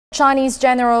Chinese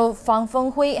General Fang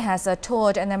Fenghui has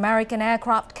toured an American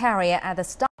aircraft carrier at the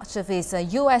start of his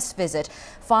U.S. visit.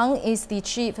 Fang is the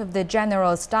chief of the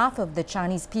General Staff of the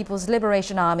Chinese People's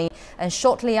Liberation Army, and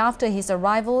shortly after his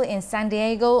arrival in San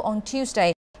Diego on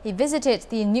Tuesday, he visited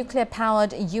the nuclear-powered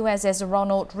USS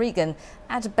Ronald Reagan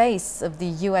at base of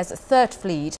the U.S. Third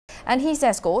Fleet, and his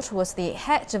escort was the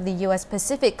head of the U.S.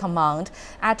 Pacific Command,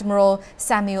 Admiral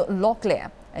Samuel Locklear.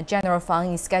 General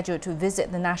Fang is scheduled to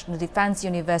visit the National Defense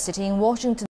University in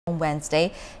Washington on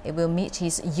Wednesday. He will meet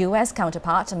his U.S.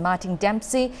 counterpart, Martin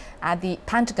Dempsey, at the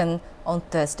Pentagon on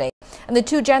Thursday. And the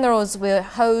two generals will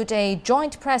hold a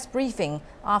joint press briefing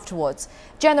afterwards.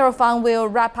 General Fang will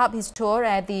wrap up his tour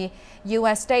at the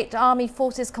U.S. State Army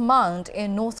Forces Command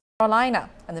in North Carolina,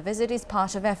 and the visit is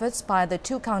part of efforts by the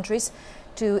two countries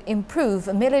to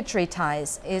improve military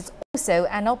ties. It's also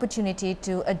an opportunity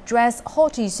to address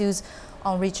hot issues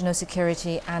on regional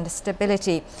security and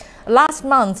stability. Last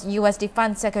month, U.S.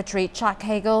 Defense Secretary Chuck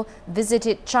Hagel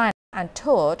visited China and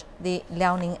toured the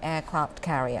Liaoning aircraft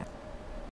carrier.